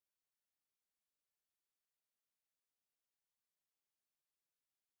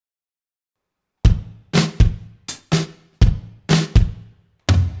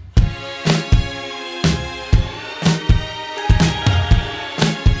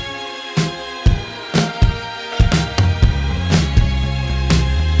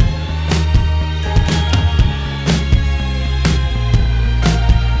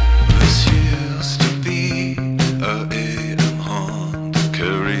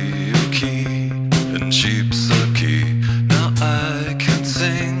karaoke and cheap sake. Now I can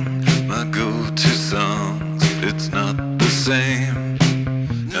sing my go-to songs. It's not the same.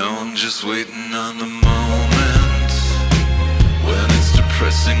 Now I'm just waiting on the moment when it's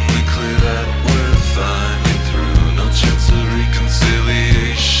depressingly clear that we're finally through. No chance of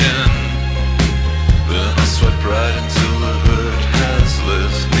reconciliation. Then I swipe right until the hurt has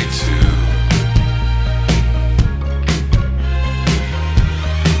left me too.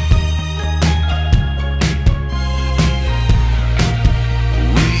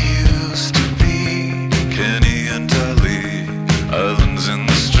 Islands in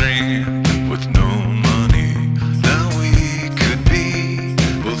the stream with no money. Now we could be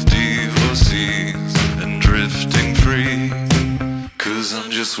both divorcees and drifting free. 'Cause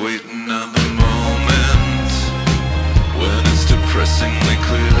I'm just waiting on the moment when it's depressingly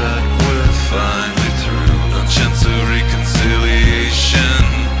clear that we're finally through. No chance of reconciliation.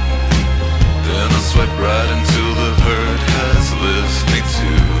 Then I'll swipe right until the hurt has left me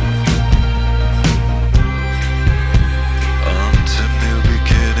too.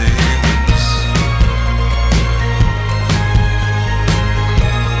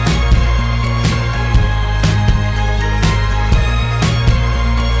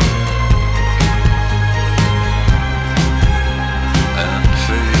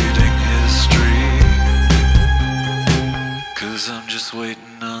 I'm just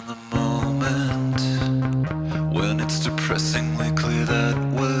waiting on the moment when it's depressingly clear that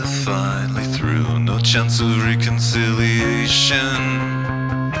we're finally through. No chance of reconciliation.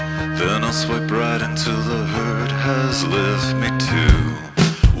 Then I'll swipe right until the hurt has left me too.